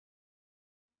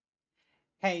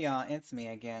Hey y'all, it's me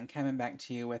again, coming back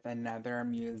to you with another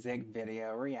music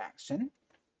video reaction.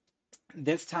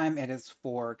 This time it is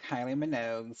for Kylie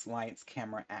Minogue's Lights,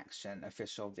 Camera, Action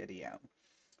official video.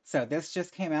 So this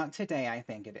just came out today, I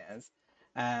think it is.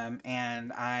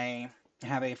 And I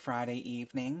have a Friday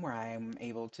evening where I'm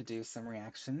able to do some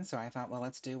reactions. So I thought, well,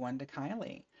 let's do one to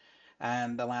Kylie.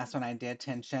 The last one I did,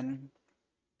 Tension,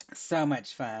 so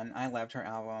much fun. I loved her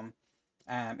album.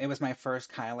 It was my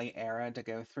first Kylie era to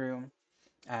go through.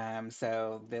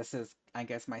 So this is, I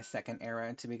guess, my second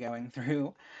era to be going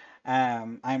through.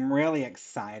 I'm really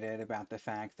excited about the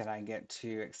fact that I get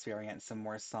to experience some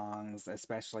more songs,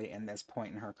 especially in this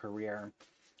point in her career,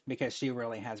 because she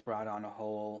really has brought on a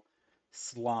whole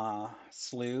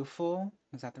slew full.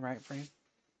 Is that the right phrase?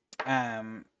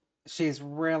 Um, she's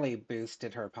really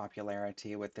boosted her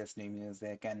popularity with this new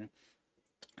music, and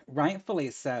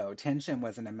rightfully so. Tension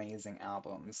was an amazing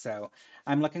album. So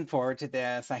I'm looking forward to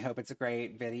this. I hope it's a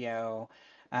great video.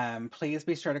 Please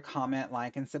be sure to comment,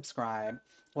 like, and subscribe.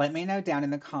 Let me know down in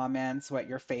the comments what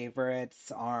your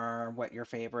favorites are, what your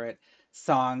favorite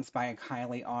songs by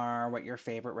Kylie are, what your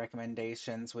favorite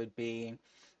recommendations would be.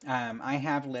 I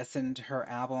have listened to her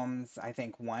albums, I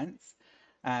think, once.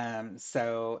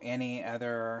 So any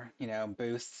other,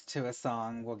 boosts to a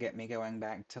song will get me going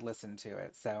back to listen to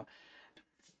it. So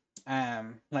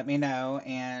let me know,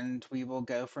 and we will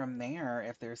go from there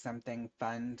if there's something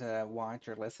fun to watch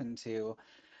or listen to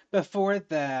before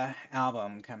the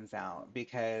album comes out.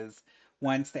 Because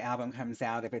once the album comes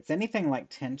out, if it's anything like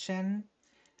Tension,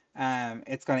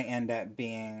 it's going to end up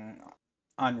being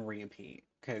on repeat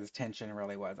because Tension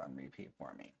really was on repeat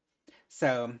for me.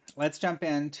 So let's jump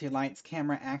into Lights,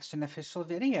 Camera, Action official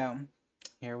video.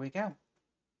 Here we go.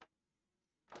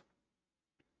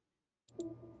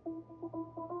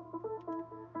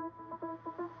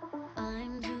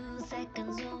 I'm 2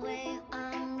 seconds away,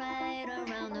 I'm right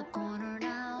around the corner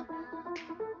now.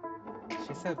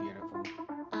 She's so beautiful.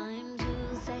 I'm 2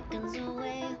 seconds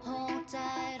away, hold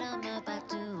tight, I'm about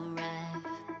to arrive.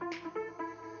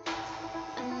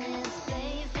 And this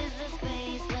space is the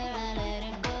space where I let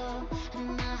it go.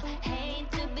 And I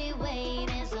hate to be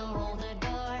waiting, so hold the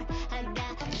door. I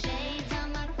got shades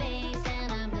on my face,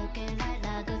 and I'm looking right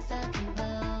like a fucking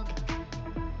Vogue.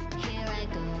 Here I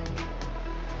go.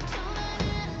 Tune it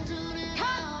in, tune it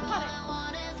out. All I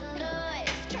want is noise.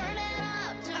 Turn it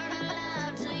up, turn it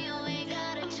loud. So you ain't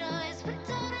got a choice. But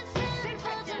don't it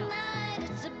sinful tonight?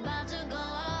 It's about to go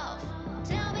off.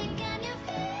 Tell me, can you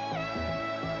feel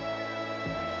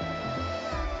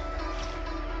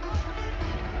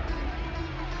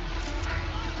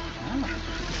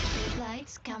Oh, it?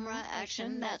 Lights, camera,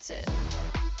 action, that's it.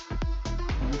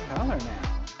 in color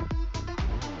now.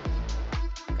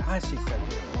 God, she's so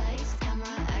beautiful. Lights, camera,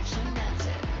 action, that's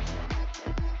it.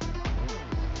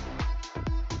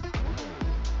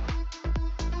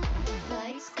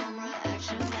 Lights, camera,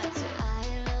 action, that's it.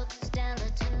 I look stellar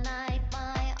tonight.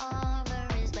 My armor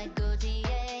is like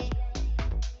Gaultier.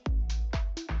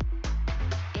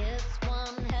 It's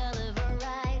one hell of a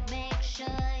ride. Make sure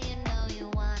you know you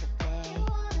wanna pay.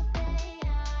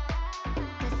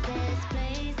 This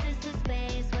place is the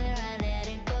space where I let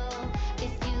it go.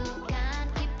 If you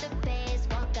can't keep the pace,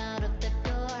 walk out of the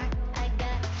door. I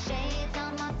got shades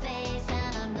on my face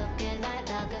and I'm looking like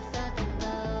a fucking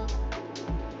Vogue.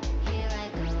 Here I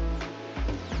go.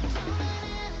 Tune it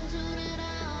in, tune it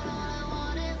out. All I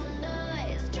want is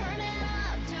noise. Turn it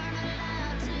up, turn it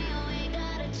loud. So you ain't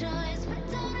got a choice.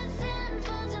 But don't it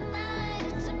sinful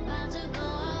tonight? It's about to go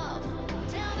off.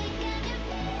 Tell me, can you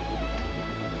feel?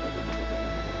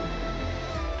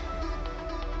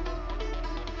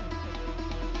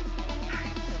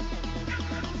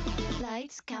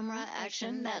 Lights, camera,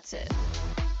 action, that's it.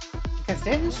 Because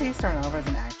didn't she start off as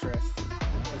an actress?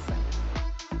 Just saying.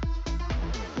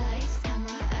 Lights,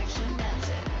 camera, action, that's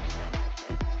it.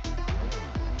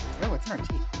 Oh, it's in her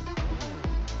teeth.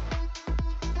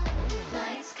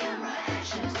 Lights, camera,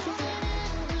 action. Tune it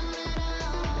in, tune it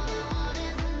out. All I want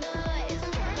is noise.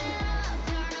 Turn it up,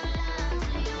 turn it loud.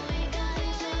 So you ain't got a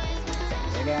choice. But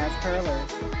don't Big you ass sinful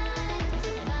curlers. tonight?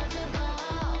 It's about to go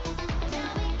off.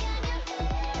 Tell me, can you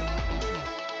feel?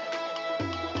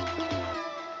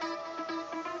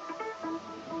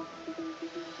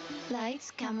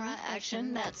 Lights, camera,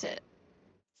 action, that's it.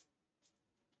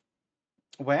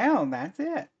 Well, that's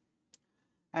it.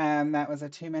 That was a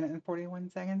 2 minute and 41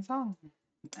 second song.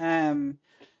 Um,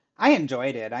 I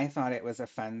enjoyed it. I thought it was a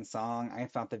fun song. I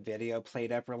thought the video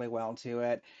played up really well to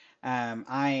it.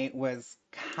 I was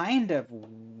kind of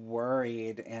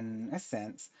worried in a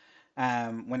sense,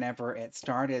 whenever it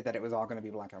started that it was all going to be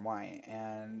black and white.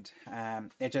 And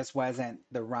it just wasn't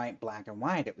the right black and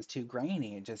white. It was too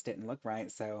grainy. It just didn't look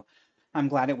right. So I'm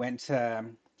glad it went to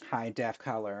high def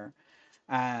color.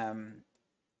 Um,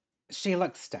 she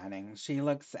looks stunning. She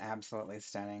looks absolutely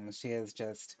stunning. She is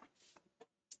just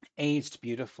aged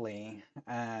beautifully.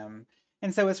 And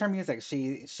so is her music.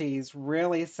 She's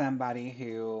really somebody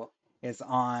who is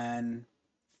on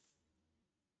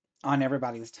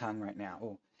everybody's tongue right now.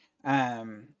 Ooh.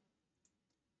 Um,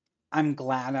 I'm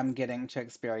glad I'm getting to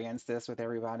experience this with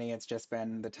everybody. It's just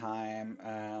been the time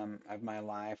of my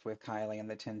life with Kylie in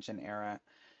the Tension era.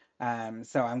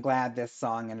 So I'm glad this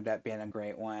song ended up being a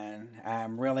great one.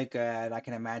 Really good. I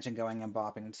can imagine going and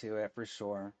bopping to it for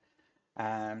sure.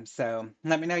 So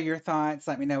let me know your thoughts.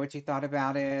 Let me know what you thought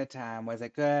about it. Was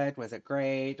it good? Was it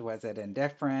great? Was it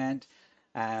indifferent?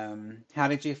 How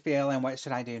did you feel and what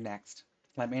should I do next?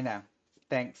 Let me know.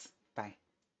 Thanks.